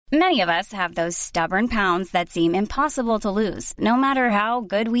Many of us have those stubborn pounds that seem impossible to lose, no matter how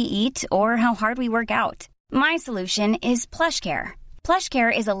good we eat or how hard we work out. My solution is PlushCare.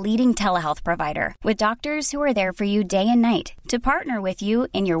 PlushCare is a leading telehealth provider with doctors who are there for you day and night to partner with you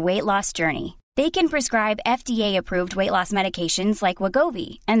in your weight loss journey. They can prescribe FDA-approved weight loss medications like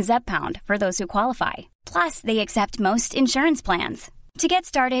Wegovy and Zepbound for those who qualify. Plus, they accept most insurance plans. To get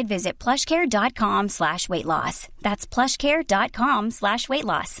started, visit plushcare.com/weightloss. That's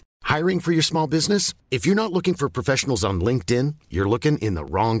plushcare.com/weightloss. Hiring for your small business? If you're not looking for professionals on LinkedIn, you're looking in the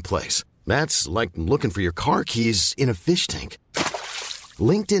wrong place. That's like looking for your car keys in a fish tank.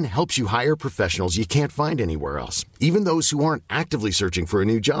 LinkedIn helps you hire professionals you can't find anywhere else, even those who aren't actively searching for a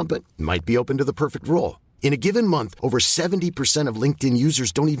new job but might be open to the perfect role. In a given month, over 70% of LinkedIn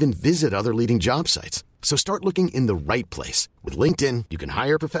users don't even visit other leading job sites. So start looking in the right place. With LinkedIn, you can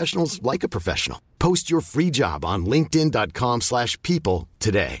hire professionals like a professional. Post your free job on linkedin.com/people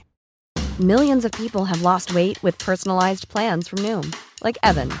today. Millions of people have lost weight with personalized plans from Noom. Like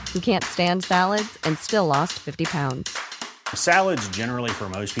Evan, who can't stand salads and still lost 50 pounds. Salads generally for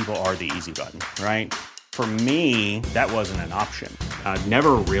most people are the easy button, right? For me, that wasn't an option. I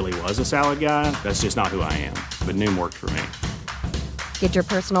never really was a salad guy. That's just not who I am. But Noom worked for me. Get your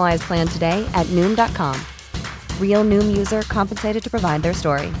personalized plan today at Noom.com. Real Noom user compensated to provide their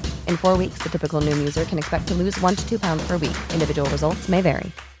story. In 4 weeks, the typical Noom user can expect to lose 1 to 2 pounds per week. Individual results may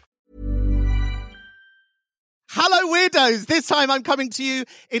vary. Hello, weirdos. This time I'm coming to you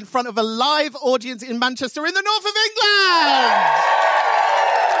in front of a live audience in Manchester in the north of England.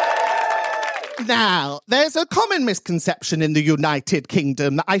 Now, there's a common misconception in the United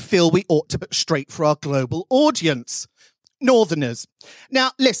Kingdom that I feel we ought to put straight for our global audience. Northerners. Now,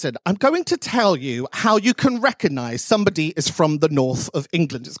 listen, I'm going to tell you how you can recognise somebody is from the north of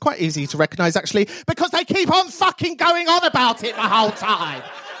England. It's quite easy to recognise, actually, because they keep on fucking going on about it the whole time.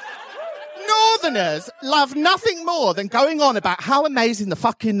 Northerners love nothing more than going on about how amazing the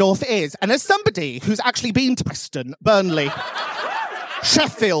fucking north is. And as somebody who's actually been to Preston, Burnley,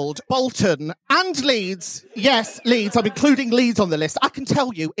 Sheffield, Bolton, and Leeds, yes, Leeds, I'm including Leeds on the list, I can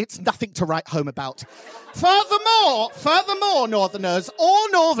tell you it's nothing to write home about. Furthermore, Northerners, all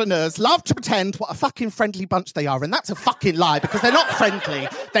Northerners love to pretend what a fucking friendly bunch they are, and that's a fucking lie, because they're not friendly.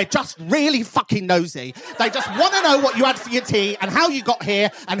 They're just really fucking nosy. They just want to know what you had for your tea and how you got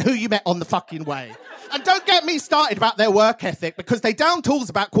here and who you met on the fucking way. And don't get me started about their work ethic, because they down tools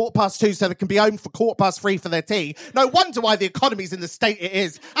about 2:15 so they can be home for 3:15 for their tea. No wonder why the economy's in the state it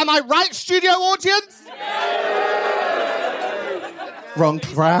is. Am I right, studio audience? Wrong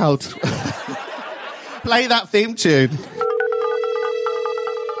crowd. Play that theme tune.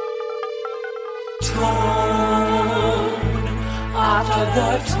 Tone after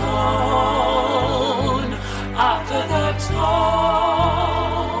the tone, after the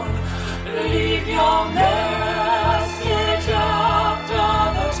tone. Leave your message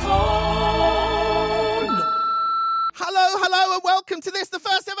after the tone. Hello, and welcome to this, the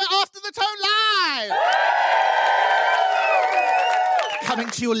first ever After the Tone Live.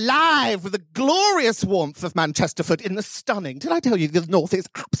 Coming to you live with the glorious warmth of Manchesterford in the stunning. Did I tell you the north is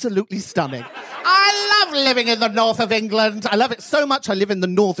absolutely stunning? I love living in the north of England. I love it so much I live in the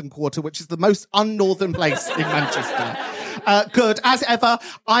northern quarter, which is the most un-northern place in Manchester. Good. As ever,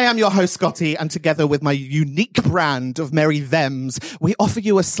 I am your host, Scotty, and together with my unique brand of Merry Thems, we offer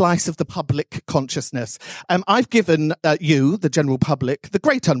you a slice of the public consciousness. I've given you, the general public, the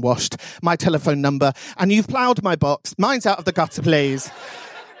great unwashed, my telephone number, and you've ploughed my box. Mine's out of the gutter, please.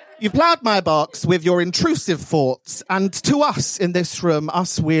 You've ploughed my box with your intrusive thoughts, and to us in this room,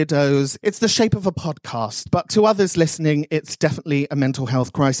 us weirdos, it's the shape of a podcast, but to others listening, it's definitely a mental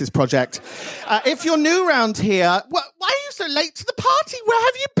health crisis project. If you're new around here, why are you so late to the party? Where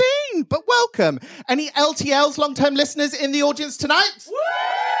have you been? But welcome. Any LTLs, long-term listeners in the audience tonight?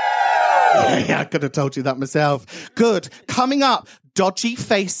 Yeah, I could have told you that myself. Good. Coming up, dodgy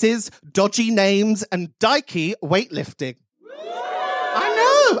faces, dodgy names, and dykey weightlifting. I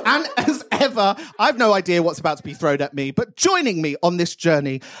know, and as ever, I've no idea what's about to be thrown at me, but joining me on this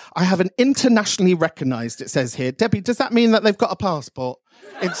journey, I have an internationally recognised, it says here. Debbie, does that mean that they've got a passport?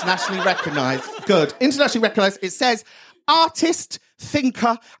 Internationally recognised. Good. Internationally recognised. It says artist,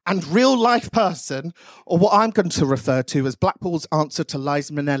 thinker, and real-life person, or what I'm going to refer to as Blackpool's answer to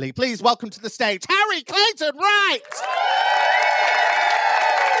Liza Minnelli. Please welcome to the stage, Harry Clayton Wright!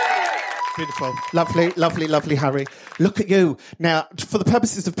 Beautiful. Lovely, lovely, lovely, Harry. Look at you. Now, for the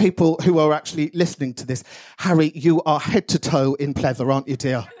purposes of people who are actually listening to this, Harry, you are head to toe in pleather, aren't you,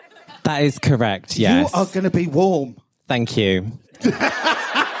 dear? That is correct, yes. You are going to be warm. Thank you.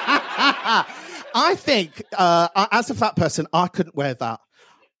 I think, as a fat person, I couldn't wear that.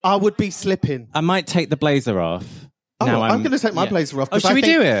 I would be slipping. I might take the blazer off. Oh, Now I'm going to take my blazer off. Oh, should I we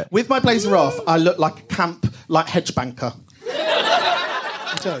think do it? With my blazer off, I look like a camp, hedge banker.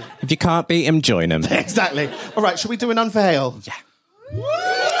 So. If you can't beat him, join him. Exactly. All right, should we do an unveil? Yeah.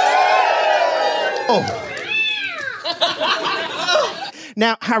 Oh.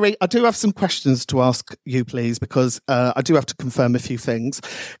 Now, Harry, I do have some questions to ask you, please, because I do have to confirm a few things.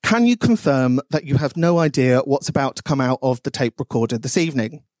 Can you confirm that you have no idea what's about to come out of the tape recorder this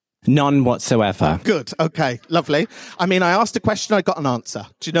evening? None whatsoever. Good. Okay. Lovely. I mean, I asked a question, I got an answer.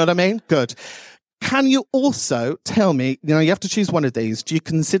 Do you know what I mean? Good. Can you also tell me, you have to choose one of these. Do you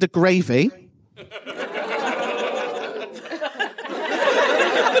consider gravy?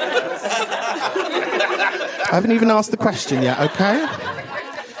 I haven't even asked the question yet, okay?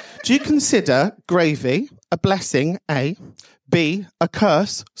 Do you consider gravy a blessing, A, B, a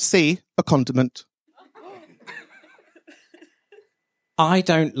curse, C, a condiment? I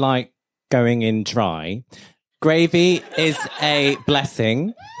don't like going in dry. Gravy is a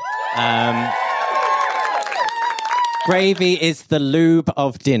blessing. Gravy is the lube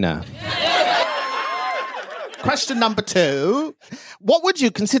of dinner. Question number 2. What would you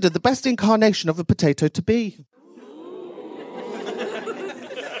consider the best incarnation of a potato to be?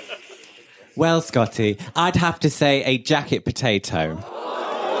 Well, Scotty, I'd have to say a jacket potato.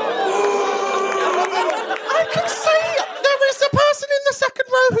 I can say there is a person in the second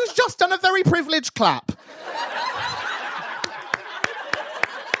row who's just done a very privileged clap.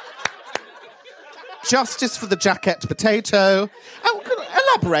 Justice for the jacket potato. Oh,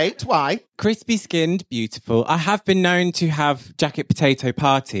 elaborate, why? Crispy skinned, beautiful. I have been known to have jacket potato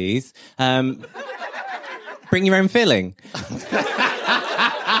parties. Bring your own filling.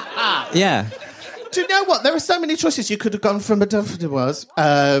 Yeah. Do you know what? There are so many choices. You could have gone from a you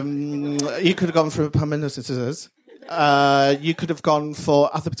could have gone for a scissors. You could have gone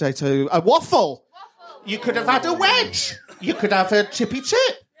for other potato. A waffle. You could have had a wedge. You could have a chippy chip.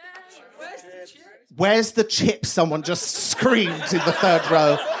 Where's the chip? Someone just screamed in the third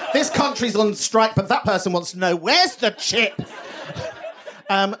row. This country's on strike, but that person wants to know, where's the chip?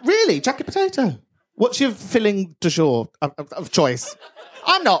 Really? Jacket potato? What's your filling du jour of choice?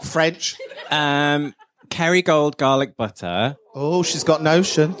 I'm not French. Kerrygold garlic butter. Oh, she's got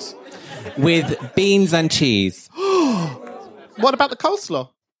notions. With beans and cheese. What about the coleslaw?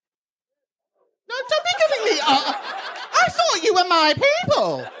 No, don't be giving me... I thought you were my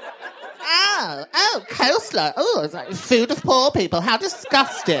people. Oh, coleslaw. Oh, it's like food of poor people. How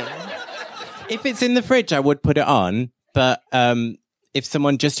disgusting. If it's in the fridge, I would put it on. But if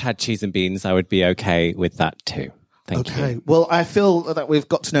someone just had cheese and beans, I would be okay with that too. Thank you. Okay. Well, I feel that we've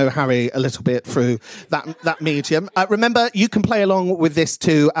got to know Harry a little bit through that medium. Remember, you can play along with this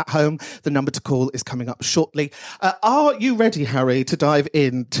too at home. The number to call is coming up shortly. Are you ready, Harry, to dive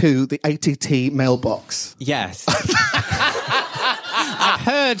into the ATT mailbox? Yes. I've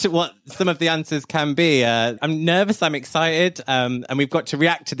heard what some of the answers can be. I'm nervous, I'm excited, and we've got to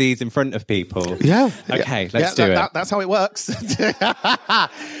react to these in front of people. Yeah. Okay, let's do it. That's how it works.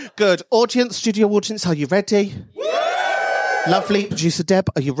 Good. Studio audience, are you ready? Lovely. Producer Deb,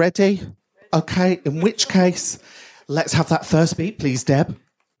 are you ready? Okay, in which case, let's have that first beat, please, Deb.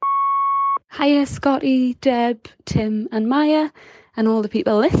 Hiya, Scotty, Deb, Tim and Maya, and all the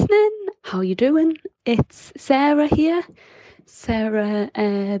people listening. How you doing? It's Sarah here. Sarah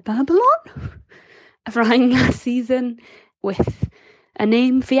Babylon. I rang last season with a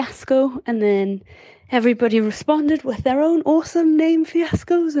name fiasco, and then everybody responded with their own awesome name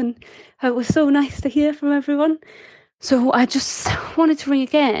fiascos, and it was so nice to hear from everyone. So I just wanted to ring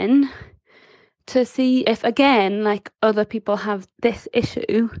again to see if, again, like other people have this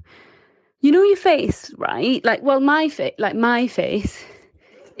issue. You know your face, right? My face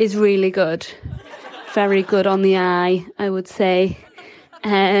is really good. Very good on the eye, I would say.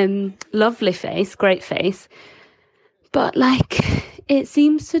 Lovely face, great face. But it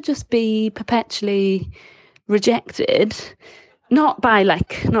seems to just be perpetually rejected. Not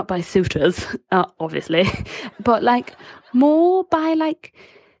by suitors, obviously, but more by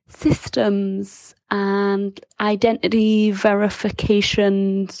systems and identity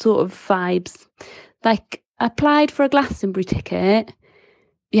verification sort of vibes. Applied for a Glastonbury ticket,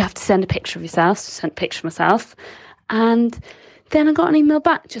 you have to send a picture of yourself, so sent a picture of myself, and then I got an email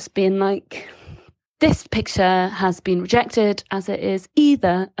back just being this picture has been rejected as it is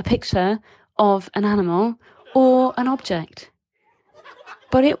either a picture of an animal or an object.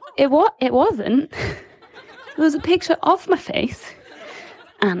 But it wasn't. It was a picture of my face.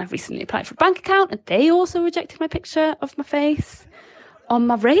 And I've recently applied for a bank account, and they also rejected my picture of my face. On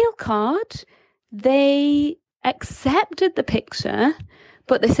my rail card, they accepted the picture,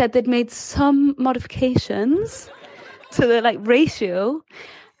 but they said they'd made some modifications to the like ratio.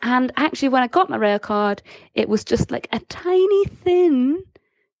 And actually, when I got my rail card, it was just like a tiny thin,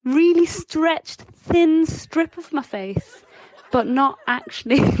 really stretched thin strip of my face, but not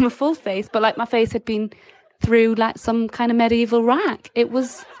actually my full face, but like my face had been through like some kind of medieval rack. It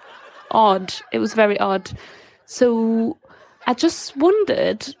was odd. It was very odd. So I just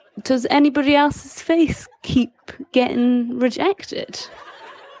wondered, does anybody else's face keep getting rejected?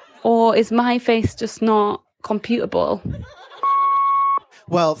 Or is my face just not computable?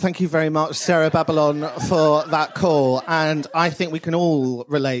 Well, thank you very much, Sarah Babylon, for that call. And I think we can all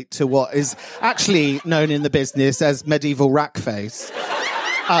relate to what is actually known in the business as medieval rack face.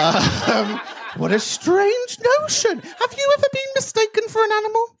 What a strange notion. Have you ever been mistaken for an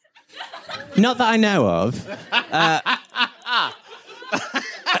animal? Not that I know of.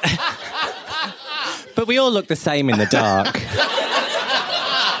 But we all look the same in the dark.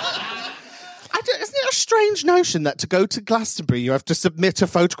 Isn't it a strange notion that to go to Glastonbury you have to submit a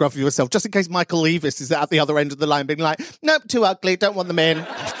photograph of yourself just in case Michael Leavis is at the other end of the line being like, nope, too ugly, don't want them in.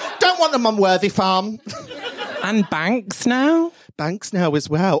 Don't want them on Worthy Farm. And banks now? Banks now as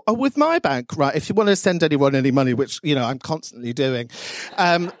well. Oh, with my bank, right, if you want to send anyone any money, which, you know, I'm constantly doing,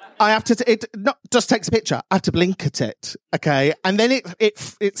 I have to, it not just takes a picture. I have to blink at it, okay? And then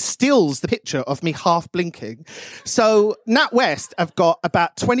it stills the picture of me half blinking. So NatWest have got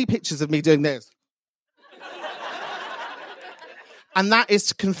about 20 pictures of me doing this. And that is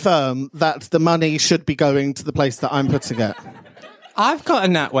to confirm that the money should be going to the place that I'm putting it. I've got a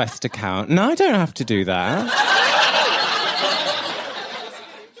NatWest account, and I don't have to do that.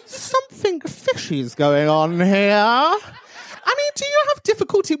 Something fishy is going on here. I mean, do you have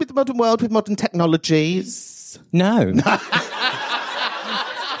difficulty with the modern world, with modern technologies? No.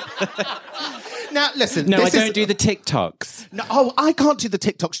 Now, listen. No, I don't do the TikToks. No, I can't do the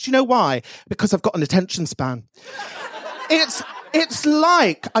TikToks. Do you know why? Because I've got an attention span. It's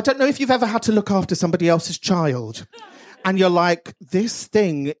like, I don't know if you've ever had to look after somebody else's child. And you're like, this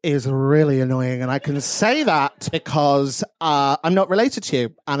thing is really annoying. And I can say that because I'm not related to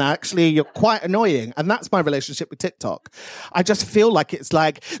you. And actually, you're quite annoying. And that's my relationship with TikTok. I just feel like it's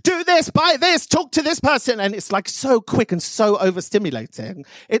like, do this, buy this, talk to this person. And it's like so quick and so overstimulating.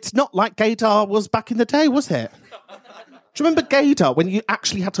 It's not like Gaydar was back in the day, was it? Do you remember Gaydar, when you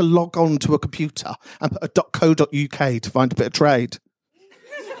actually had to log on to a computer and put a .co.uk to find a bit of trade?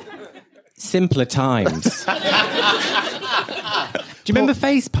 Simpler times. Do you remember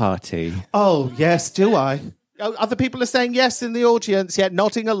Face Party? Oh, yes, do I? Oh, other people are saying yes in the audience, yeah,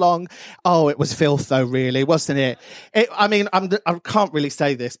 nodding along. Oh, it was filth, though, really, wasn't it? I mean, I can't really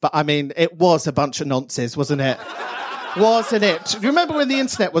say this, but I mean, it was a bunch of nonsense, wasn't it? Wasn't it? Do you remember when the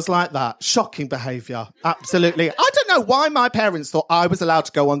internet was like that? Shocking behaviour. Absolutely. I don't know why my parents thought I was allowed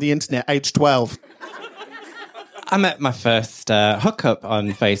to go on the internet age 12. I met my first hookup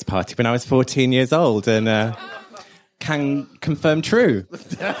on Face Party when I was 14 years old, and can confirm true.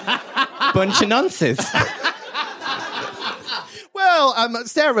 Bunch of nonsense. Well,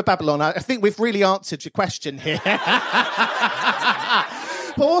 Sarah Babylon, I think we've really answered your question here.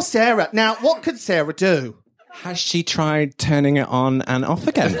 Poor Sarah. Now, what could Sarah do? Has she tried turning it on and off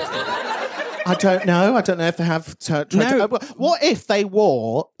again? I don't know. I don't know if they have tried to... What if they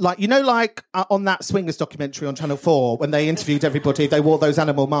wore, like, you know, like on that Swingers documentary on Channel 4, when they interviewed everybody, they wore those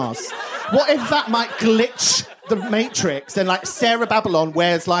animal masks. What if that might glitch the Matrix and, like, Sarah Babylon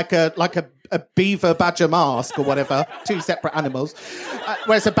wears like a beaver badger mask or whatever, two separate animals,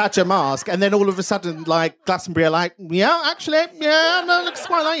 wears a badger mask, and then all of a sudden, like, Glastonbury are like, yeah, actually, yeah, no, looks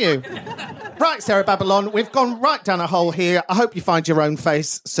quite like you. Right, Sarah Babylon, we've gone right down a hole here. I hope you find your own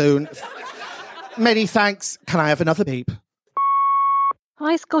face soon. Many thanks. Can I have another beep?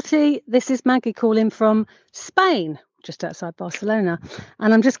 Hi, Scotty. This is Maggie calling from Spain, just outside Barcelona.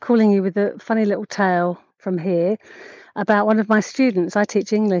 And I'm just calling you with a funny little tale from here about one of my students. I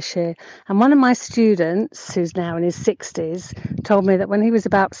teach English here. And one of my students, who's now in his 60s, told me that when he was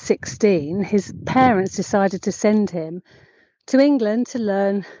about 16, his parents decided to send him to England to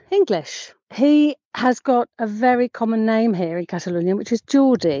learn English. He has got a very common name here in Catalonia, which is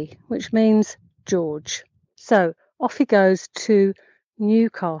Geordie, which means George. So off he goes to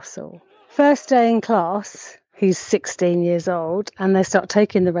Newcastle. First day in class, he's 16 years old, and they start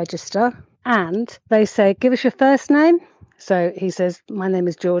taking the register, and they say, give us your first name. So he says, my name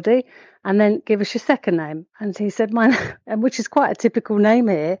is Geordie, and then give us your second name. And he said, mine, which is quite a typical name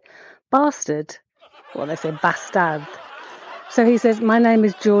here, Bastard. Well, they say Bastard. So he says, my name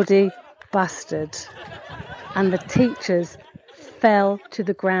is Geordie Bastard. And the teachers fell to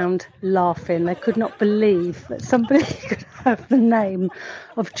the ground laughing. They could not believe that somebody could have the name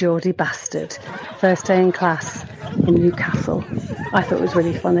of Geordie Bastard. First day in class in Newcastle. I thought it was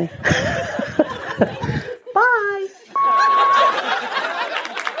really funny. Bye.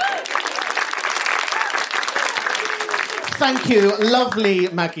 Thank you, lovely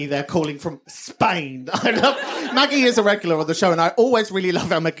Maggie there, calling from Spain. I love Maggie is a regular on the show, and I always really love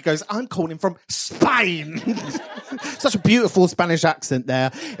how Maggie goes, I'm calling from Spain. Such a beautiful Spanish accent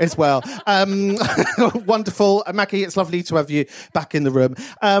there as well. Wonderful. Maggie, it's lovely to have you back in the room.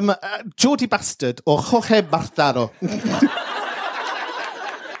 Geordie Bastard or Jorge Bastardo?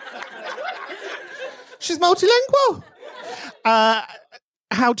 She's multilingual.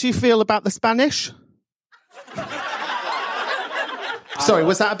 How do you feel about the Spanish? Sorry,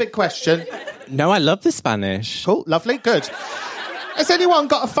 was that a big question? No, I love the Spanish. Cool, lovely, good. Has anyone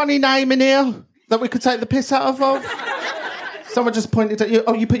got a funny name in here that we could take the piss out of? Someone just pointed at you.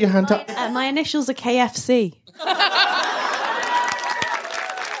 Oh, you put your hand up. My initials are KFC.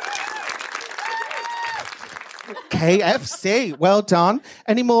 KFC, well done.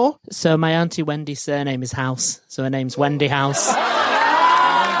 Any more? So my Auntie Wendy's surname is House, so her name's Wendy House.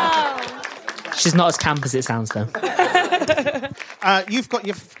 She's not as camp as it sounds, though. You've got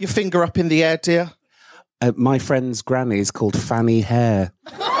your finger up in the air, dear. My friend's granny is called Fanny Hare.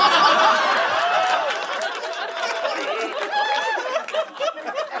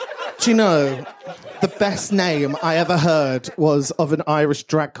 Do you know, the best name I ever heard was of an Irish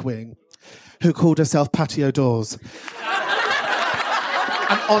drag queen who called herself Patio Doors.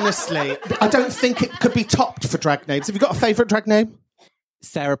 And honestly, I don't think it could be topped for drag names. Have you got a favourite drag name?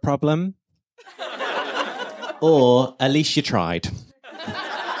 Sarah Problem. Or at least you tried.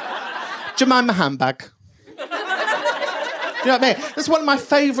 Jemima Handbag. You know what I mean? That's one of my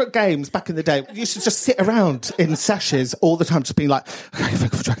favourite games back in the day. You used to just sit around in sessions all the time, just being like, okay,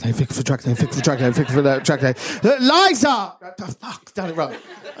 think for drag name, think for drag name, think for drag name, think for drag name. Liza! Fuck, done it wrong.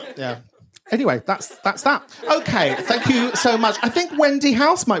 Yeah. Anyway, that's that. Okay, thank you so much. I think Wendy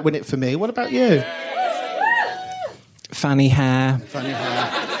House might win it for me. What about you? Fanny Hare. Fanny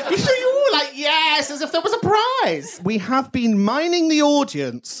Hare. You were like, yes, as if there was a prize. We have been mining the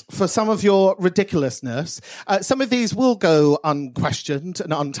audience for some of your ridiculousness. Some of these will go unquestioned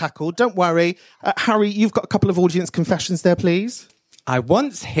and untackled. Don't worry. Harry, you've got a couple of audience confessions there, please. I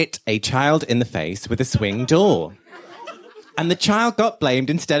once hit a child in the face with a swing door. And the child got blamed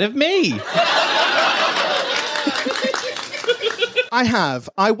instead of me. I have.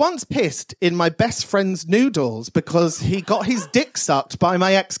 I once pissed in my best friend's noodles because he got his dick sucked by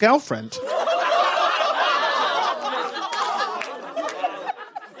my ex-girlfriend.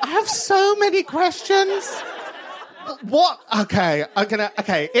 I have so many questions. What? Okay,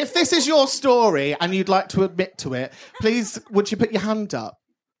 okay. If this is your story and you'd like to admit to it, please, would you put your hand up?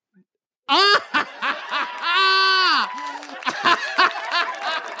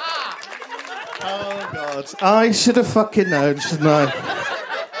 Oh, God. I should have fucking known, shouldn't I?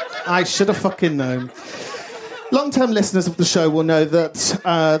 I should have fucking known. Long-term listeners of the show will know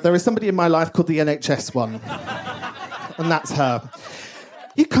that there is somebody in my life called the NHS one. And that's her.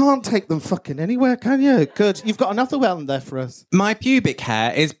 You can't take them fucking anywhere, can you? Good. You've got another one there for us. My pubic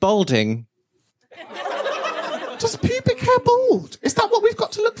hair is balding. Does pubic hair bald? Is that what we've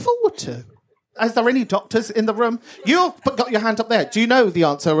got to look forward to? Is there any doctors in the room? You've got your hand up there. Do you know the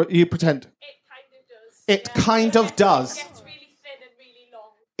answer or you pretend? It kind of does.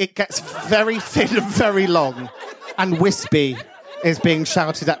 It gets very thin and very long. And wispy is being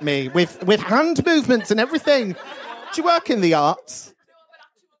shouted at me with hand movements and everything. Do you work in the arts?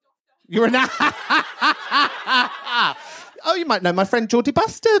 You're an... Oh, you might know my friend Geordie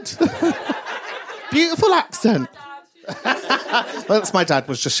Bastard. Beautiful accent. That's my dad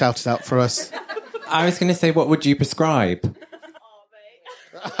was just shouted out for us. I was going to say, what would you prescribe?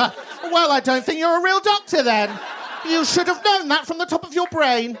 Well, I don't think you're a real doctor then. You should have known that from the top of your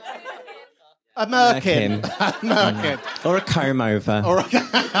brain. A merkin. Merkin. Or a comb over.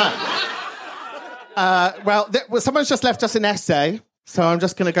 Someone's just left us an essay, so I'm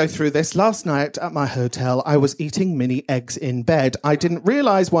just going to go through this. Last night at my hotel, I was eating mini eggs in bed. I didn't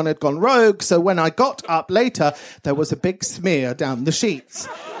realise one had gone rogue, so when I got up later, there was a big smear down the sheets.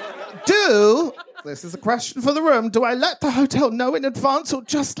 This is a question for the room. Do I let the hotel know in advance or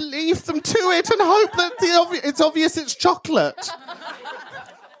just leave them to it and hope that it's obvious it's chocolate?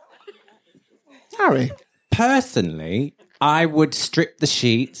 Harry? Personally, I would strip the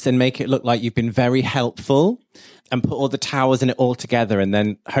sheets and make it look like you've been very helpful and put all the towels in it all together and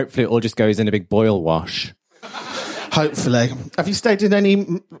then hopefully it all just goes in a big boil wash. Hopefully. Have you stayed in any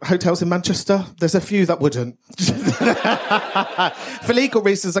hotels in Manchester? There's a few that wouldn't. For legal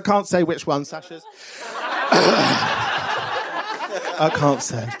reasons, I can't say which one, Sasha's. I can't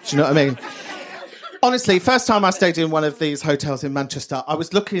say. Do you know what I mean? Honestly, first time I stayed in one of these hotels in Manchester, I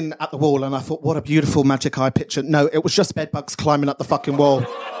was looking at the wall and I thought, what a beautiful magic eye picture. No, it was just bedbugs climbing up the fucking wall.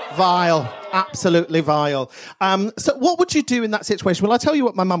 Vile. Absolutely vile. So what would you do in that situation? Well, I'll tell you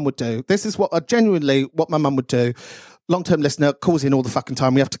what my mum would do. This is what my mum would do. Long-term listener, calls in all the fucking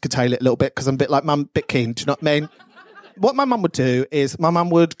time. We have to curtail it a little bit because I'm a bit like mum, bit keen. Do you know what I mean? What my mum would do is my mum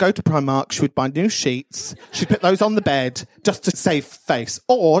would go to Primark, she would buy new sheets, she'd put those on the bed just to save face.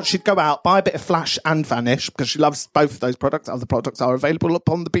 Or she'd go out, buy a bit of Flash and Vanish, because she loves both of those products. Other products are available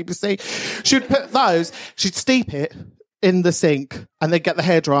upon the BBC. She'd put those, she'd steep it in the sink and then get the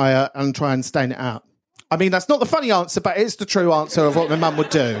hairdryer and try and stain it out. I mean, that's not the funny answer, but it's the true answer of what my mum would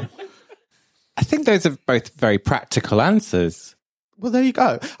do. I think those are both very practical answers. Well, there you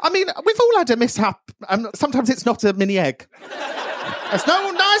go. I mean, we've all had a mishap. Sometimes it's not a mini egg. There's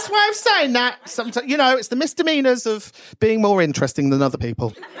no nice way of saying that. Sometimes, you know, it's the misdemeanors of being more interesting than other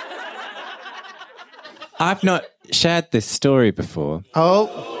people. I've not shared this story before.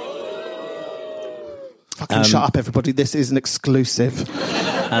 Oh. Fucking shut up, everybody. This is an exclusive.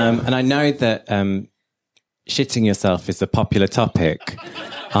 And I know that shitting yourself is a popular topic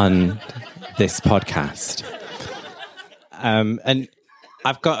on this podcast. And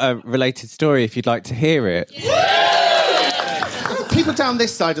I've got a related story if you'd like to hear it. People down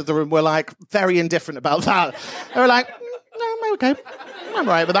this side of the room were like very indifferent about that. They were like, no, I'm okay. I'm all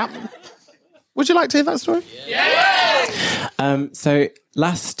right with that. Would you like to hear that story? Yeah! So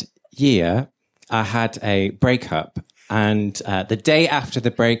last year, I had a breakup. And the day after the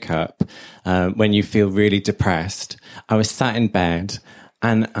breakup, when you feel really depressed, I was sat in bed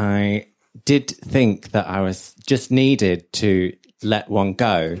and I did think that I was just needed to let one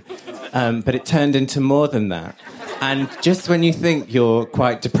go. But it turned into more than that. And just when you think you're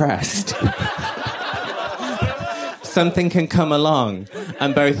quite depressed, something can come along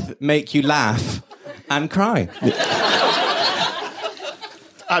and both make you laugh and cry.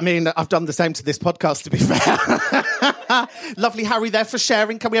 I mean, I've done the same to this podcast, to be fair. Lovely Harry there for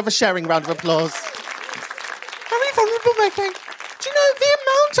sharing. Can we have a sharing round of applause? Very vulnerable, Maggie. Do you know the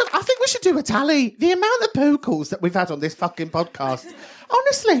amount of... I think we should do a tally. The amount of poo calls that we've had on this fucking podcast.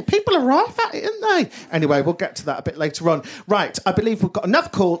 Honestly, people are rife at it, aren't they? Anyway, we'll get to that a bit later on. Right, I believe we've got another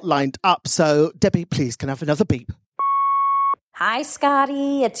call lined up. So, Debbie, please, can I have another beep? Hi,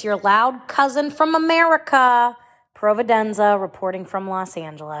 Scotty. It's your loud cousin from America, Providenza, reporting from Los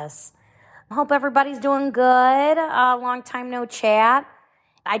Angeles. I hope everybody's doing good. Long time no chat.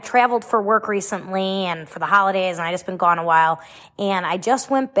 I traveled for work recently and for the holidays, and I just been gone a while. And I just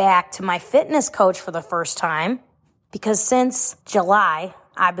went back to my fitness coach for the first time because since July,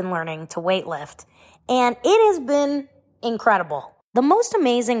 I've been learning to weightlift. And it has been incredible. The most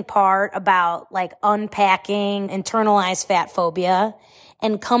amazing part about like unpacking internalized fat phobia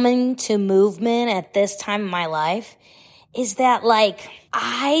and coming to movement at this time in my life is that like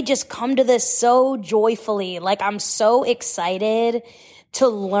I just come to this so joyfully. Like I'm so excited to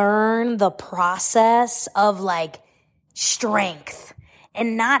learn the process of like strength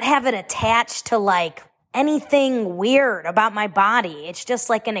and not have it attached to like anything weird about my body. It's just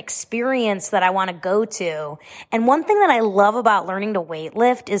like an experience that I want to go to. And one thing that I love about learning to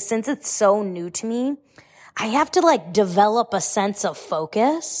weightlift is since it's so new to me, I have to like develop a sense of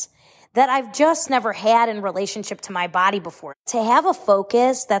focus that I've just never had in relationship to my body before. To have a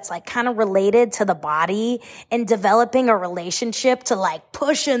focus that's like kind of related to the body and developing a relationship to like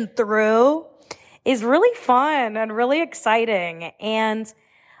pushing through is really fun and really exciting. And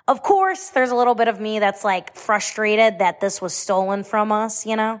of course, there's a little bit of me that's like frustrated that this was stolen from us,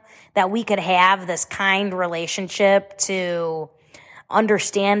 you know, that we could have this kind relationship to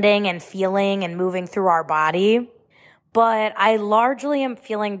understanding and feeling and moving through our body. But I largely am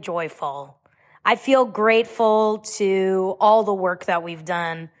feeling joyful. I feel grateful to all the work that we've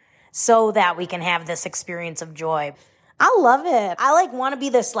done so that we can have this experience of joy. I love it. I like want to be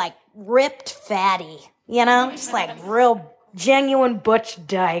this like ripped fatty, you know, just like real genuine butch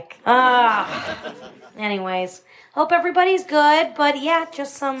dyke. Anyways, hope everybody's good. But yeah,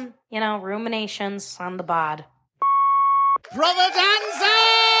 just some, you know, ruminations on the bod. Providenza!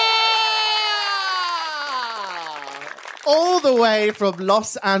 All the way from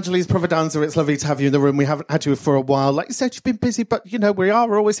Los Angeles, Providenza. It's lovely to have you in the room. We haven't had you for a while. Like you said, you've been busy, but, we're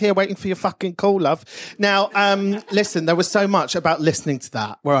always here waiting for your fucking call, love. Now, listen, there was so much about listening to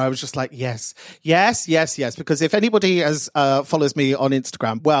that where I was just like, yes. Because if anybody follows me on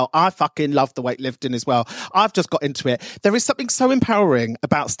Instagram, well, I fucking love the weightlifting as well. I've just got into it. There is something so empowering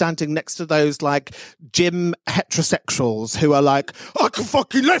about standing next to those, like, gym heterosexuals who are like, I can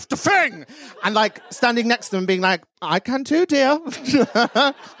fucking lift a thing! And, like, standing next to them and being like, I can too, dear.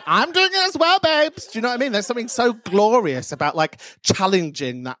 I'm doing it as well, babes. Do you know what I mean? There's something so glorious about, like,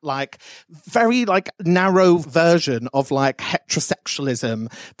 challenging that, like, very, like, narrow version of, like,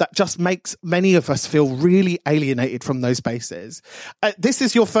 heterosexualism that just makes many of us feel really alienated from those spaces. This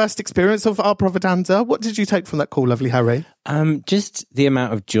is your first experience of our Providenza. What did you take from that call, lovely Harry? Just the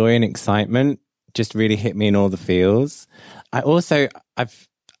amount of joy and excitement just really hit me in all the feels.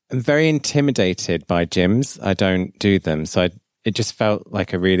 I'm very intimidated by gyms. I don't do them. So it just felt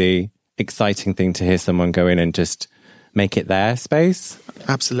like a really exciting thing to hear someone go in and just make it their space.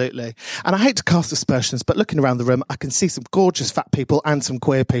 Absolutely. And I hate to cast aspersions, but looking around the room, I can see some gorgeous fat people and some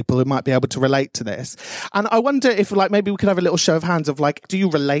queer people who might be able to relate to this. And I wonder if, like, maybe we could have a little show of hands of, like, do you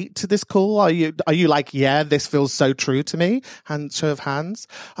relate to this call? Are you like, yeah, this feels so true to me? And show of hands.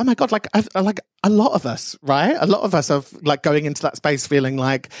 Oh my God, like a lot of us, right? A lot of us are, like, going into that space feeling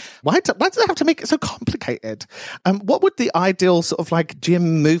like, why do they have to make it so complicated? What would the ideal sort of, like,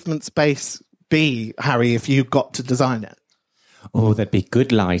 gym movement space be, Harry, if you got to design it? Oh, there'd be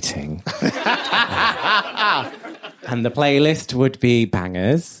good lighting. And the playlist would be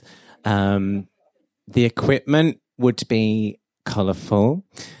bangers. The equipment would be colourful.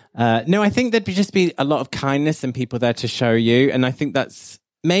 No, I think there'd just be a lot of kindness and people there to show you. And I think that's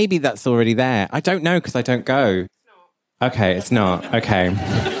already there. I don't know because I don't go. Okay, it's not. Okay.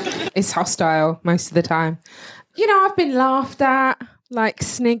 It's hostile most of the time. I've been laughed at, like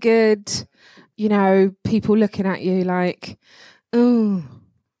sniggered, people looking at you like, oh,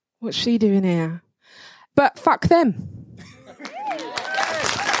 what's she doing here? But fuck them.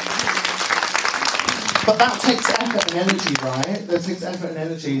 But that takes effort and energy, right? That takes effort and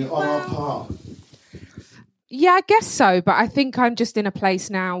energy on our part. Yeah, I guess so. But I think I'm just in a place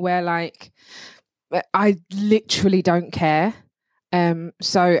now where, like, I literally don't care. And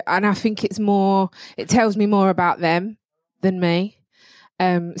I think it tells me more about them than me.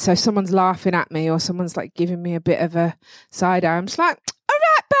 So someone's laughing at me or someone's like giving me a bit of a side eye. I'm just like, all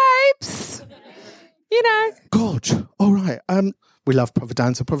right, babes. Gorge. All right. We love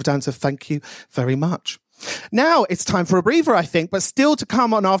Providenza. Providenza, thank you very much. Now it's time for a breather, I think, but still to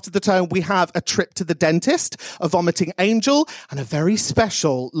come on after the tone, we have a trip to the dentist, a vomiting angel, and a very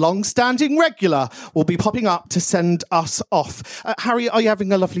special, long-standing regular will be popping up to send us off. Harry, are you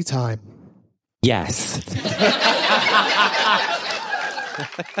having a lovely time? Yes.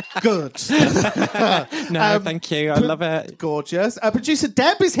 Good. No, thank you. I love it. Gorgeous. Producer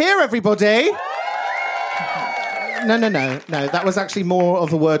Deb is here, everybody. No. That was actually more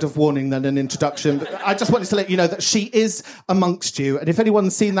of a word of warning than an introduction. But I just wanted to let you know that she is amongst you. And if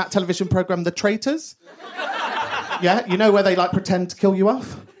anyone's seen that television programme, The Traitors, yeah, where they, like, pretend to kill you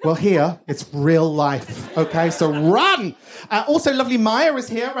off? Well, here, it's real life. Okay, so run! Also, lovely Maya is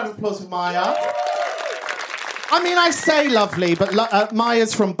here. Round of applause for Maya. I mean, I say lovely, but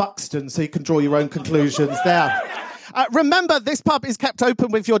Maya's from Buxton, so you can draw your own conclusions there. Remember, this pub is kept open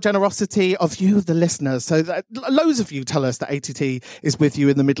with your generosity of you, the listeners. So that loads of you tell us that ATT is with you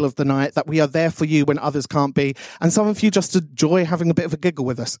in the middle of the night, that we are there for you when others can't be. And some of you just enjoy having a bit of a giggle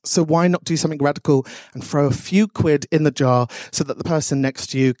with us. So why not do something radical and throw a few quid in the jar so that the person next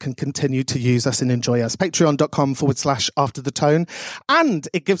to you can continue to use us and enjoy us? Patreon.com/After the Tone. And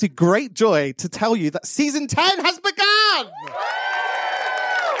it gives me great joy to tell you that season 10 has begun!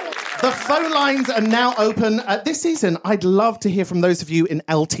 The phone lines are now open. This season, I'd love to hear from those of you in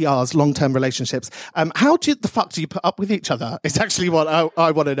LTRs, long-term relationships. How the fuck do you put up with each other? It's actually what I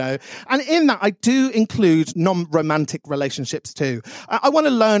want to know. And in that, I do include non-romantic relationships too. I want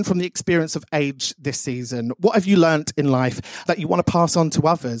to learn from the experience of age this season. What have you learnt in life that you want to pass on to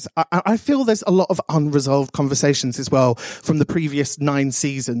others? I feel there's a lot of unresolved conversations as well from the previous 9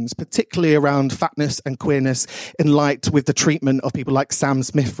 seasons, particularly around fatness and queerness in light with the treatment of people like Sam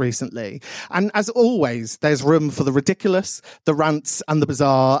Smith recently. And as always, there's room for the ridiculous, the rants and the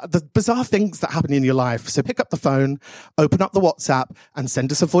bizarre things that happen in your life. So pick up the phone, open up the WhatsApp and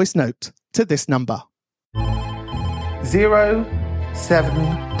send us a voice note to this number.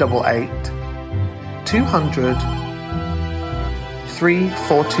 0788 200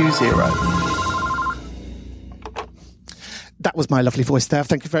 3420. That was my lovely voice there.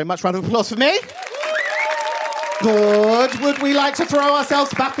 Thank you very much. Round of applause for me. Good. Would we like to throw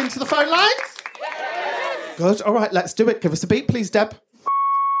ourselves back into the phone lines? Good. All right, let's do it. Give us a beat, please, Deb.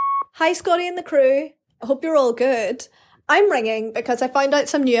 Hi, Scotty and the crew. I hope you're all good. I'm ringing because I found out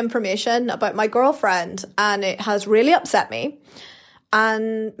some new information about my girlfriend and it has really upset me.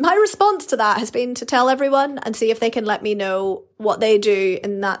 And my response to that has been to tell everyone and see if they can let me know what they do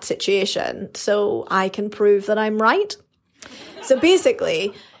in that situation so I can prove that I'm right. So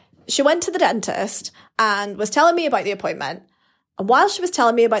basically, she went to the dentist and was telling me about the appointment. And while she was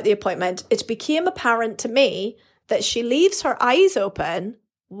telling me about the appointment, it became apparent to me that she leaves her eyes open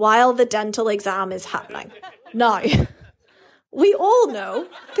while the dental exam is happening. Now, we all know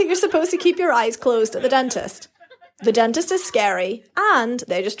that you're supposed to keep your eyes closed at the dentist. The dentist is scary and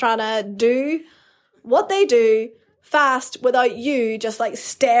they're just trying to do what they do fast without you just like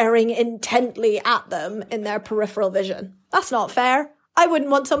staring intently at them in their peripheral vision. That's not fair. I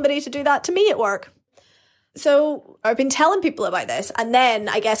wouldn't want somebody to do that to me at work. So I've been telling people about this and then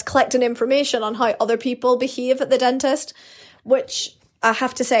I guess collecting information on how other people behave at the dentist, which I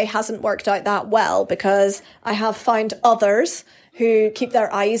have to say hasn't worked out that well because I have found others who keep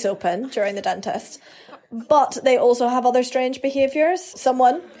their eyes open during the dentist. But they also have other strange behaviours.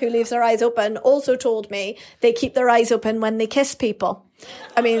 Someone who leaves their eyes open also told me they keep their eyes open when they kiss people.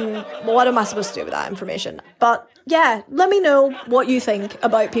 I mean, what am I supposed to do with that information? But yeah, let me know what you think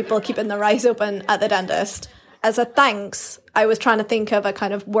about people keeping their eyes open at the dentist. As a thanks, I was trying to think of a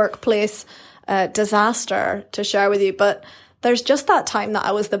kind of workplace disaster to share with you. But there's just that time that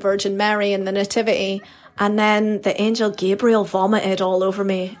I was the Virgin Mary in the Nativity and then the angel Gabriel vomited all over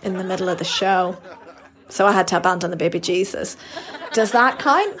me in the middle of the show. So I had to abandon the baby Jesus. Does that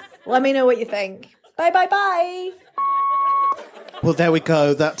count? Let me know what you think. Bye, bye, bye. Well, there we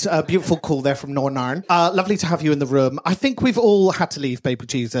go. That beautiful call there from Nornarn. Lovely to have you in the room. I think we've all had to leave baby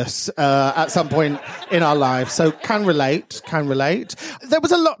Jesus at some point in our lives. So can relate. There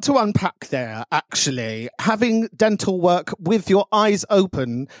was a lot to unpack there, actually. Having dental work with your eyes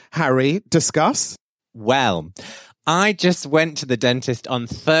open, Harry, discuss. Well, I just went to the dentist on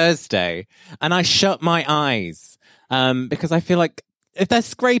Thursday and I shut my eyes because I feel like if they're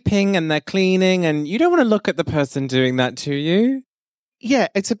scraping and they're cleaning and you don't want to look at the person doing that to you. Yeah,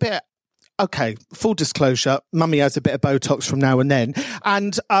 it's a bit... Okay, full disclosure, Mummy has a bit of Botox from now and then.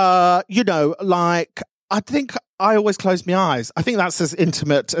 And, I think I always close my eyes. I think that's as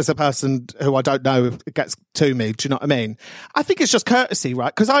intimate as a person who I don't know gets to me. Do you know what I mean? I think it's just courtesy,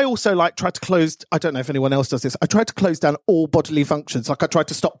 right? Because I also try to close, I don't know if anyone else does this, I try to close down all bodily functions. I try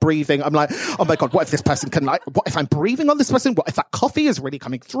to stop breathing. I'm like, oh my God, what if this person can what if I'm breathing on this person? What if that coffee is really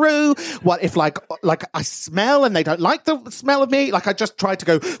coming through? What if I smell and they don't like the smell of me? I just try to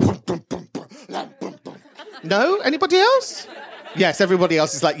go, no? Anybody else? Yes, everybody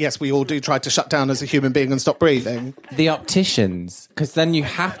else is yes, we all do try to shut down as a human being and stop breathing. The opticians, because then you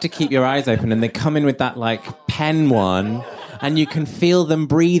have to keep your eyes open and they come in with that pen one and you can feel them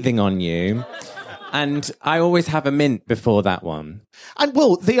breathing on you. And I always have a mint before that one. And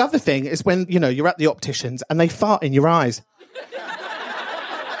well, the other thing is when, you're at the opticians and they fart in your eyes.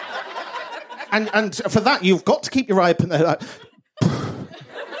 and for that, you've got to keep your eye open. They're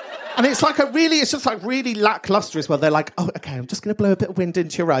and it's it's just really lackluster as well. They're like, oh, okay, I'm just going to blow a bit of wind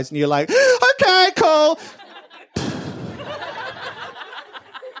into your eyes. And you're like, okay, cool.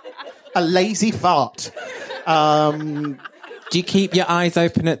 A lazy fart. Do you keep your eyes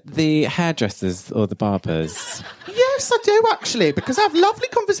open at the hairdressers or the barbers? Yes, I do, actually, because I have lovely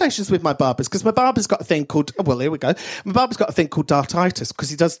conversations with my barbers, because my barber's got a thing called, here we go. My barber's got a thing called dartitis,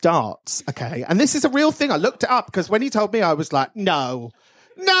 because he does darts, okay? And this is a real thing. I looked it up, because when he told me, I was like, no,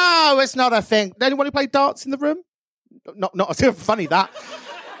 it's not a thing. Anyone who played darts in the room? Not funny, that.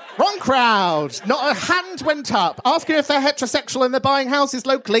 Wrong crowd. Not a hand went up. Asking if they're heterosexual and they're buying houses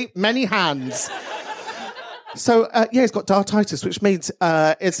locally. Many hands. So, he's got dartitis, which means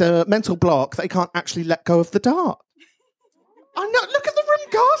it's a mental block that he can't actually let go of the dart. I know. Look at the room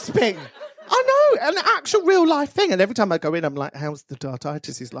gasping. I know. An actual real life thing. And every time I go in, I'm like, how's the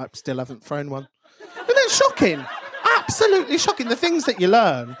dartitis? He's like, still haven't thrown one. Isn't it shocking? Absolutely shocking, the things that you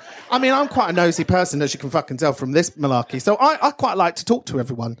learn. I mean, I'm quite a nosy person, as you can fucking tell from this malarkey, so I quite like to talk to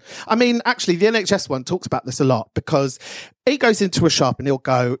everyone. I mean, actually, the NHS one talks about this a lot, because he goes into a shop and he'll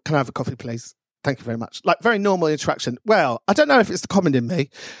go, can I have a coffee, please? Thank you very much. Very normal interaction. Well, I don't know if it's the common in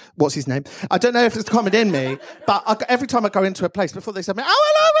me. What's his name? I don't know if it's the common in me, but every time I go into a place, before they say, oh, hello,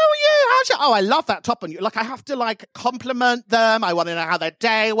 how are you? How's you? Oh, I love that top on you. I have to, compliment them. I want to know how their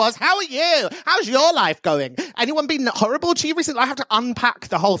day was. How are you? How's your life going? Anyone been horrible to you recently? I have to unpack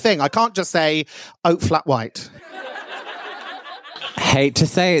the whole thing. I can't just say, oh, flat white. Hate to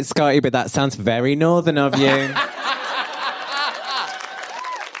say it, Scotty, but that sounds very northern of you.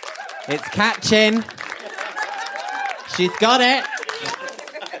 It's catching. She's got it.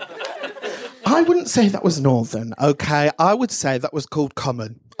 I wouldn't say that was northern, okay? I would say that was called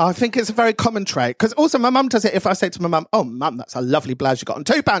common. I think it's a very common trait. Because also my mum does it if I say to my mum, oh, mum, that's a lovely blouse you got on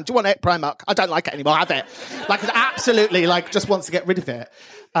 £2. Do you want it, Primark? I don't like it anymore, have it. Like, it absolutely, like, just wants to get rid of it.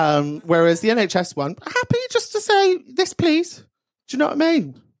 Whereas the NHS one, happy just to say, this, please. Do you know what I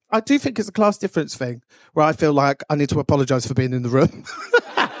mean? I do think it's a class difference thing where I feel like I need to apologise for being in the room.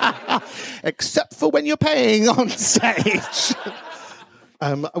 Except for when you're paying on stage.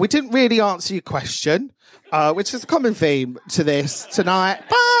 We didn't really answer your question, which is a common theme to this tonight.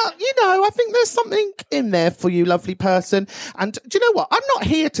 But, you know, I think there's something in there for you, lovely person. And do you know what? I'm not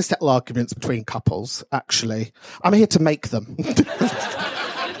here to settle arguments between couples, actually. I'm here to make them.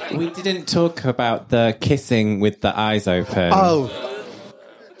 We didn't talk about the kissing with the eyes open. Oh.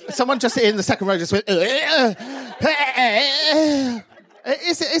 Someone just in the second row just went... Is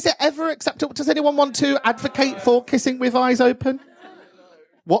it ever acceptable? Does anyone want to advocate for kissing with eyes open?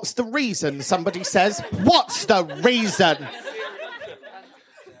 What's the reason? Somebody says. What's the reason?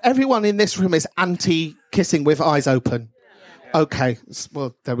 Everyone in this room is anti-kissing with eyes open. Okay,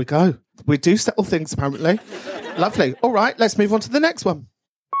 well, there we go. We do settle things, apparently. Lovely. All right, let's move on to the next one.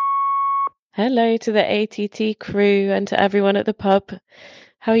 Hello to the ATT crew and to everyone at the pub.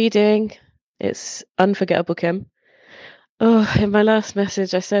 How are you doing? It's Unforgettable Kim. Oh, in my last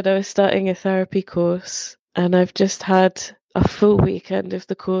message, I said I was starting a therapy course, and I've just had a full weekend of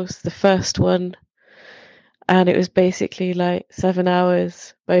the course, the first one, and it was basically like 7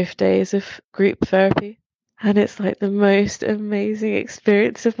 hours, both days of group therapy, and it's like the most amazing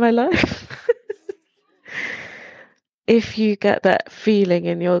experience of my life. If you get that feeling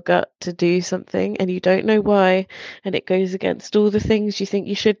in your gut to do something and you don't know why, and it goes against all the things you think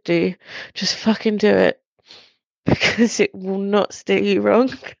you should do, just fucking do it, because it will not steer you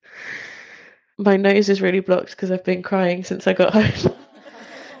wrong. My nose is really blocked because I've been crying since I got home.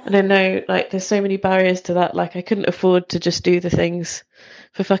 And I know, like, there's so many barriers to that. Like, I couldn't afford to just do the things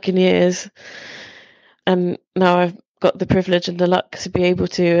for fucking years. And now I've got the privilege and the luck to be able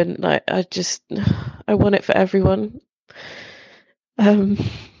to. And, like, I want it for everyone. And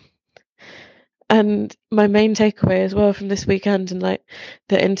my main takeaway as well from this weekend and, like,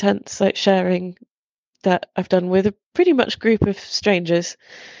 the intense, like, sharing that I've done with a pretty much group of strangers,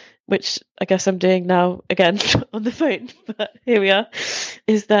 which I guess I'm doing now again on the phone, but here we are,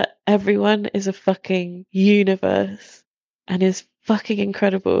 is that everyone is a fucking universe and is fucking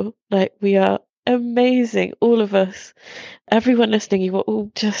incredible. Like, we are amazing, all of us. Everyone listening, you are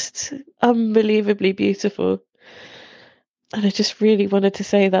all just unbelievably beautiful. And I just really wanted to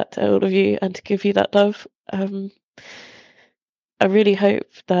say that to all of you and to give you that love. I really hope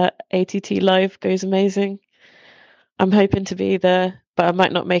that ATT Live goes amazing. I'm hoping to be there, but I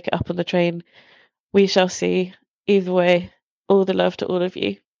might not make it up on the train. We shall see. Either way, all the love to all of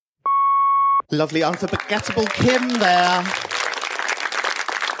you. Lovely, unforgettable Kim there.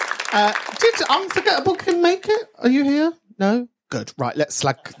 Did unforgettable Kim make it? Are you here? No? Good. Right, let's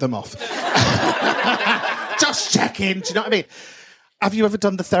slag them off. Just checking. Do you know what I mean? Have you ever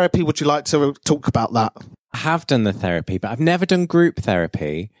done the therapy? Would you like to talk about that? I have done the therapy, but I've never done group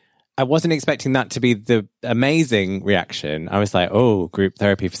therapy. I wasn't expecting that to be the amazing reaction. I was like, oh, group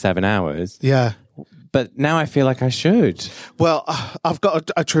therapy for 7 hours. Yeah. But now I feel like I should. Well, I've got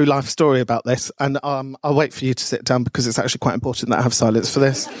a true life story about this, and I'll wait for you to sit down because it's actually quite important that I have silence for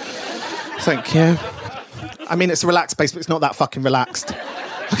this. Thank you. I mean, it's a relaxed space, but it's not that fucking relaxed.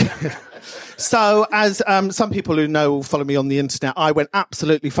 So, as some people who know or follow me on the internet, I went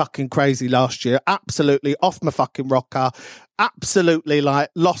absolutely fucking crazy last year. Absolutely off my fucking rocker. Absolutely,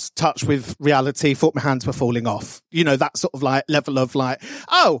 like, lost touch with reality. Thought my hands were falling off. You know, that sort of, like, level of, like,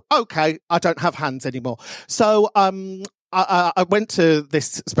 oh, okay, I don't have hands anymore. So, I went to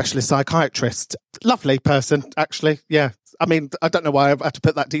this specialist psychiatrist. Lovely person, actually. Yeah. I mean, I don't know why I had to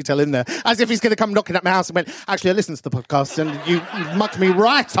put that detail in there. As if he's going to come knocking at my house and went, actually, I listened to the podcast and you mugged me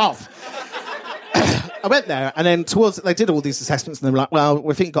right off. I went there, and then they did all these assessments, and they were like, well,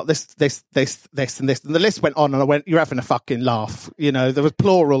 we think you got this, and this. And the list went on, and I went, you're having a fucking laugh. You know, there was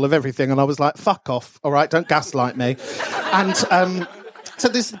plural of everything, and I was like, fuck off, all right? Don't gaslight me. And so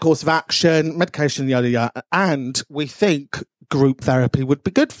this is the course of action, medication, yada, yada, and we think group therapy would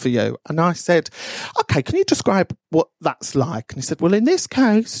be good for you. And I said, okay, can you describe what that's like? And he said, well, in this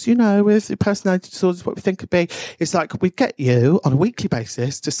case, you know, with your personality disorders, what we think could be is like we get you on a weekly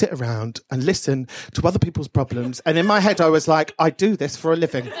basis to sit around and listen to other people's problems. And in my head, I was like, I do this for a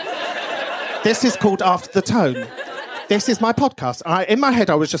living. This is called After the Tone. This is my podcast. In my head,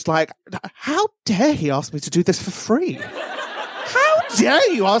 I was just like, how dare he ask me to do this for free? How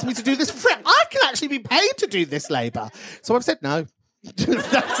dare you ask me to do this for free? I can actually be paid to do this labour. So I've said no. How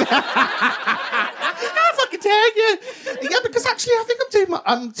fucking dare you? Yeah, because actually I think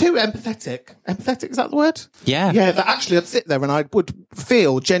I'm too empathetic. Empathetic, is that the word? Yeah. Yeah, that actually I'd sit there and I would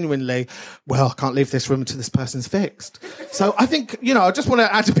feel genuinely, well, I can't leave this room until this person's fixed. So I think, I just want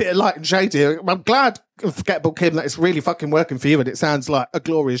to add a bit of light and shade here. I'm glad, Forgettable Kim, that it's really fucking working for you and it sounds like a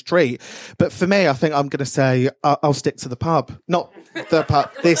glorious treat. But for me, I think I'm going to say I'll stick to the pub. Not the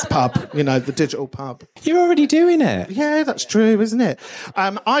pub, this pub, the digital pub. You're already doing it. Yeah, that's true, isn't it?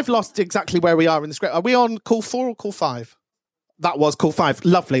 I've lost exactly where we are in the script. Are we on call 4 or call 5? That was call 5.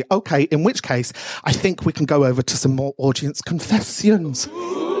 Lovely. Okay, in which case, I think we can go over to some more audience confessions.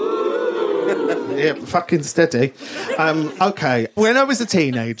 Yeah, fucking steady. Okay. When I was a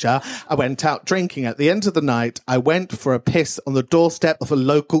teenager, I went out drinking. At the end of the night, I went for a piss on the doorstep of a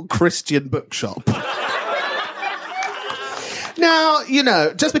local Christian bookshop. Now,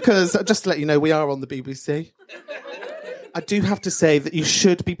 just to let you know, we are on the BBC. I do have to say that you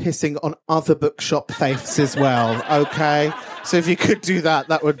should be pissing on other bookshop faiths as well, okay? So if you could do that,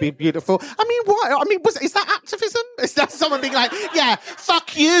 that would be beautiful. I mean, what? I mean, is that activism? Is that someone being like, yeah,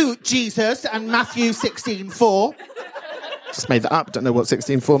 fuck you, Jesus, and Matthew 16:4? Just made that up. Don't know what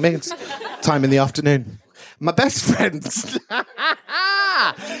 16:4 means. Time in the afternoon. My best friend's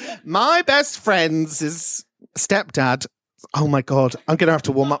stepdad. Oh my God, I'm going to have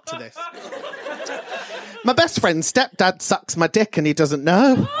to warm up to this. My best friend's stepdad sucks my dick and he doesn't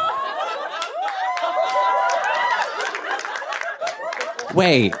know.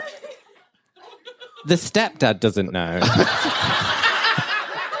 Wait. The stepdad doesn't know.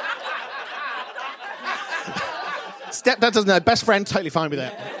 Stepdad doesn't know. Best friend, totally fine with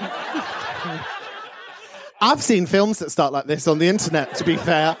it. I've seen films that start like this on the internet, to be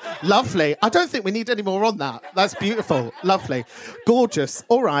fair. Lovely. I don't think we need any more on that. That's beautiful. Lovely. Gorgeous.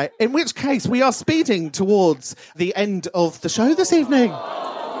 All right. In which case, we are speeding towards the end of the show this evening.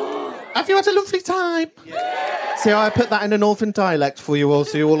 Have you had a lovely time? Yeah. See how I put that in a northern dialect for you all,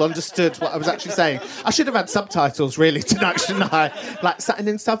 so you all understood what I was actually saying? I should have had subtitles, really, tonight, shouldn't I? Like, satin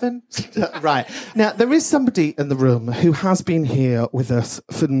in Southern? Right. Now, there is somebody in the room who has been here with us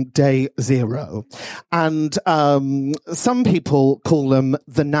from day 0. And some people call them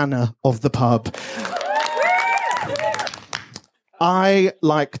the nana of the pub. I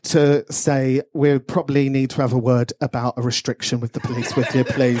like to say we probably need to have a word about a restriction with the police with you,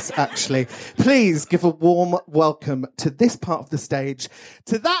 please, actually. Please give a warm welcome to this part of the stage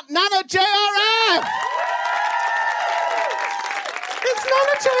to that Nana JRF! It's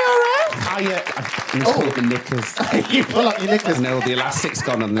Nana JRF! I pull up the knickers. You pull up your knickers. No, the elastic's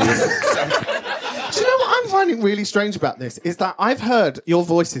gone on these. Do you know what I'm finding really strange about this? Is that I've heard your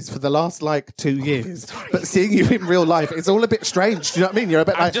voices for the last, 2 years, but seeing you in real life, it's all a bit strange. Do you know what I mean? You're a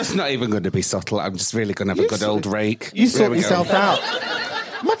bit I'm just not even going to be subtle. I'm just really going to have a good old rake. You sort yourself out.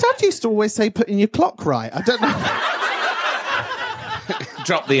 My dad used to always say, putting your clock right. I don't know.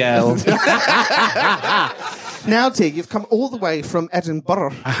 Drop the L. Now, dear, you've come all the way from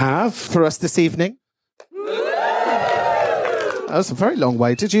Edinburgh. I have. For us this evening. That's a very long way.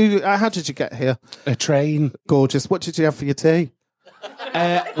 How did you get here? A train. Gorgeous. What did you have for your tea?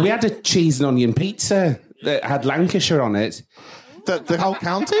 We had a cheese and onion pizza that had Lancashire on it. The whole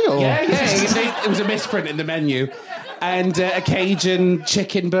county? Or? Yeah. It was a misprint in the menu. And a Cajun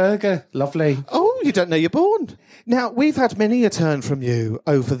chicken burger. Lovely. Oh, you don't know you're born. Now, we've had many a turn from you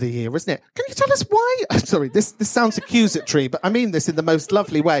over the year, isn't it? Can you tell us why? Sorry, this sounds accusatory, but I mean this in the most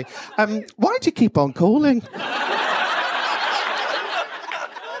lovely way. Why do you keep on calling?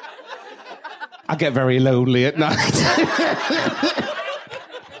 I get very lonely at night.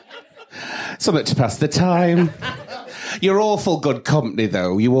 Something to pass the time. You're awful good company,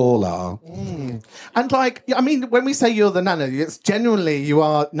 though. You all are. Mm. And, when we say you're the nana, it's genuinely you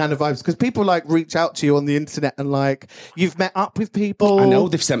are nana vibes, because people, reach out to you on the internet and, you've met up with people. I know,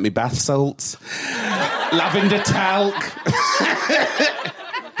 they've sent me bath salts. Lavender talc.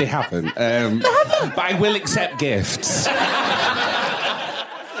 They haven't. But I will accept gifts.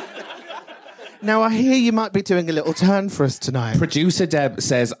 Now, I hear you might be doing a little turn for us tonight. Producer Deb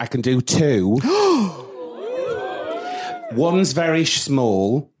says I can do 2. One's very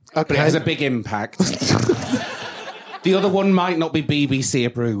small, but it has a big impact. The other one might not be BBC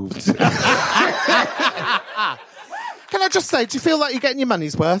approved. Can I just say, do you feel like you're getting your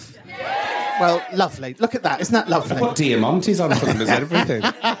money's worth? Well, lovely. Look at that. Isn't that lovely? I put Diamantes on for them as everything.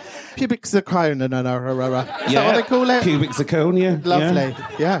 Pubic zirconia. Is that what they call it? Pubic zirconia. Lovely.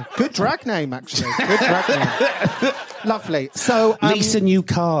 Yeah. Good drag name, actually. Good drag name. Lovely. So, lease a new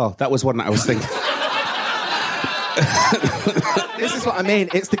car. That was one that I was thinking. This is what I mean.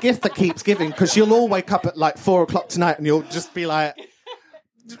 It's the gift that keeps giving, because you'll all wake up at like 4 o'clock tonight and you'll just be like...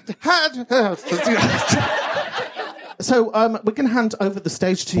 So we're going to hand over the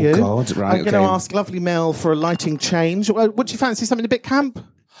stage to you. God, right, I'm going to ask lovely Mel for a lighting change. Would you fancy something a bit camp?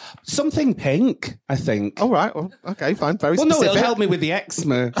 Something pink, I think. All right. Well, okay, fine. Very well, specific. no, it'll help me with the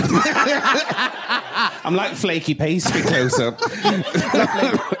eczema. I'm like flaky pastry close-up.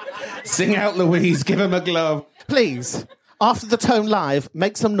 Sing out, Louise. Give him a glove. Please, after the tone live,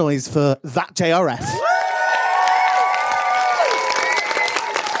 make some noise for that JRF.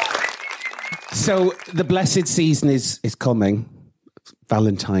 So the blessed season is coming.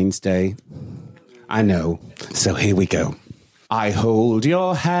 Valentine's Day. I know. So here we go. I hold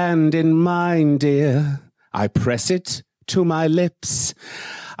your hand in mine, dear. I press it to my lips.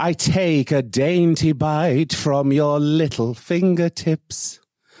 I take a dainty bite from your little fingertips.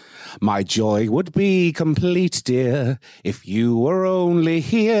 My joy would be complete, dear, if you were only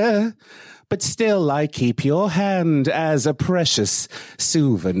here. But still I keep your hand as a precious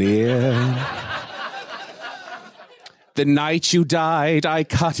souvenir. The night you died, I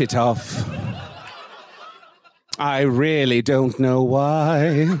cut it off. I really don't know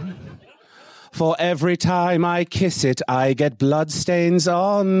why. For every time I kiss it, I get bloodstains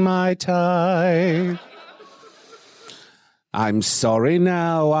on my tie. I'm sorry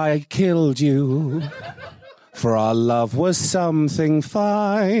now I killed you, for our love was something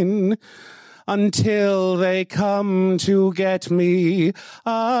fine. Until they come to get me,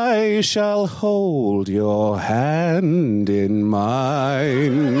 I shall hold your hand in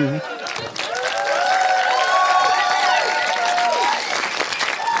mine.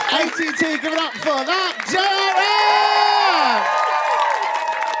 ATT, give it up for that, Jerry!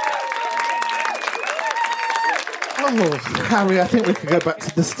 Oh, Harry, I think we could go back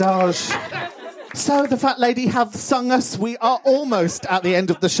to the stage. So the fat lady have sung us. We are almost at the end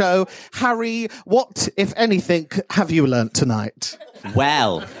of the show. Harry, what, if anything, have you learnt tonight?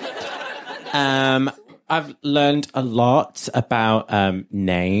 Well, I've learned a lot about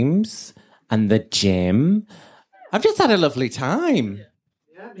names and the gym. I've just had a lovely time.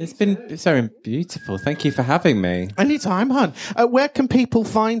 It's been so beautiful. Thank you for having me. Anytime, hon. Where can people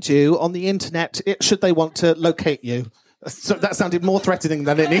find you on the internet should they want to locate you? So that sounded more threatening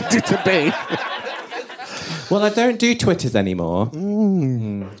than it needed to be. Well, I don't do Twitters anymore.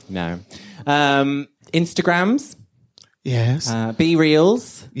 No. Instagrams. Yes. Be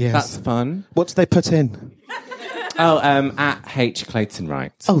Reels. Yes. That's fun. What do they put in? At H. Clayton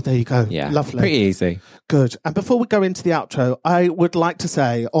Wright. Oh, there you go. Yeah. Lovely. Pretty easy. Good. And before we go into the outro, I would like to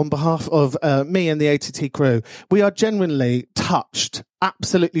say, on behalf of me and the ATT crew, we are genuinely touched,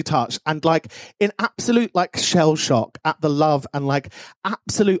 absolutely touched, and like in absolute like shell shock at the love and like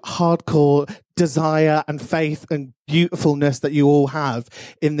absolute hardcore desire and faith and beautifulness that you all have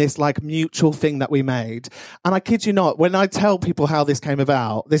in this like mutual thing that we made. And I kid you not, when I tell people how this came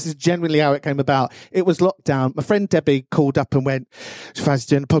about, this is genuinely how it came about. It was lockdown. My friend Debbie called up and went, "She fancies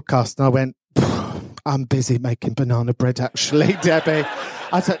doing a podcast?" And I went, "I'm busy making banana bread, actually, Debbie."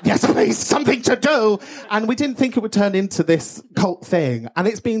 I said, "Yes, please, something to do." And we didn't think it would turn into this cult thing. And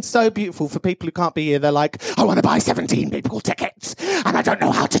it's been so beautiful for people who can't be here. They're like, "I want to buy 17 people tickets, and I don't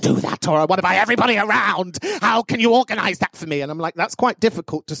know how to do that." Or, "I want to buy everybody around. How can you organise that for me?" And I'm like, that's quite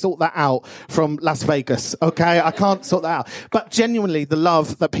difficult to sort that out from Las Vegas, okay? I can't sort that out. But genuinely, the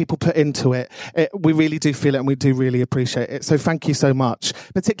love that people put into it, we really do feel it, and we do really appreciate it. So thank you so much.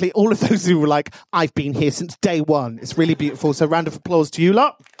 Particularly all of those who were like, "I've been here since day one." It's really beautiful. So round of applause to you lot.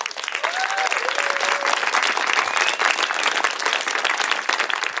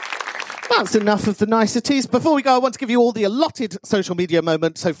 That's enough of the niceties. Before we go, I want to give you all the allotted social media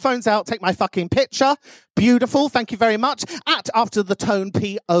moment. So phones out, take my fucking picture. Beautiful. Thank you very much. At After the Tone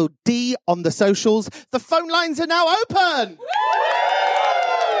POD on the socials. The phone lines are now open.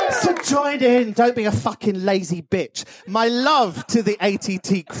 So join in. Don't be a fucking lazy bitch. My love to the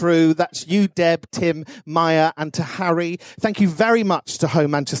ATT crew. That's you, Deb, Tim, Maya, and to Harry. Thank you very much to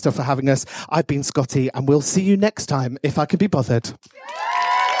Home Manchester for having us. I've been Scotty, and we'll see you next time if I can be bothered.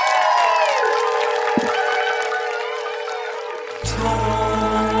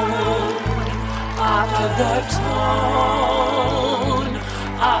 After the tone,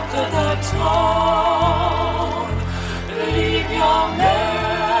 after the tone, leave your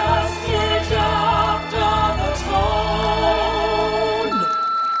message after the tone.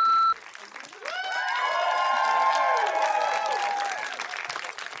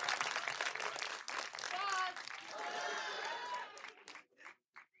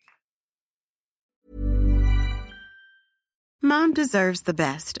 Mom deserves the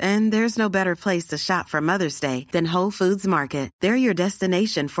best, and there's no better place to shop for Mother's Day than Whole Foods Market. They're your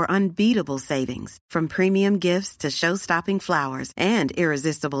destination for unbeatable savings, from premium gifts to show-stopping flowers and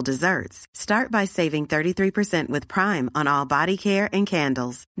irresistible desserts. Start by saving 33% with Prime on all body care and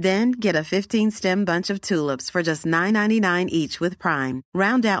candles. Then get a 15-stem bunch of tulips for just $9.99 each with Prime.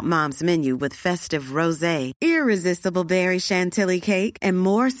 Round out Mom's menu with festive rosé, irresistible berry chantilly cake, and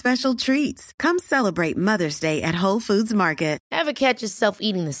more special treats. Come celebrate Mother's Day at Whole Foods Market. Ever catch yourself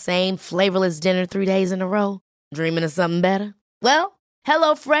eating the same flavorless dinner 3 days in a row? Dreaming of something better? Well,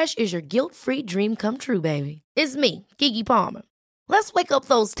 HelloFresh is your guilt-free dream come true, baby. It's me, Keke Palmer. Let's wake up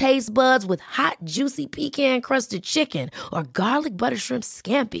those taste buds with hot, juicy pecan-crusted chicken or garlic butter shrimp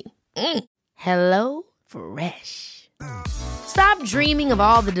scampi. HelloFresh. Stop dreaming of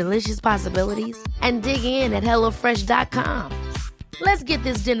all the delicious possibilities and dig in at HelloFresh.com. Let's get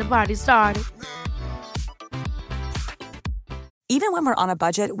this dinner party started. Even when we're on a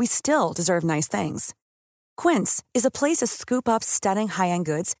budget, we still deserve nice things. Quince is a place to scoop up stunning high-end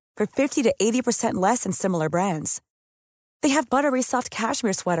goods for 50 to 80% less than similar brands. They have buttery soft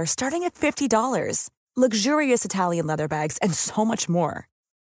cashmere sweaters starting at $50, luxurious Italian leather bags, and so much more.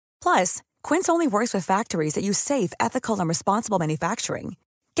 Plus, Quince only works with factories that use safe, ethical, and responsible manufacturing.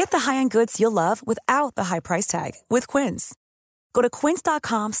 Get the high-end goods you'll love without the high price tag with Quince. Go to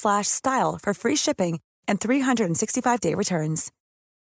quince.com/style for free shipping and 365-day returns.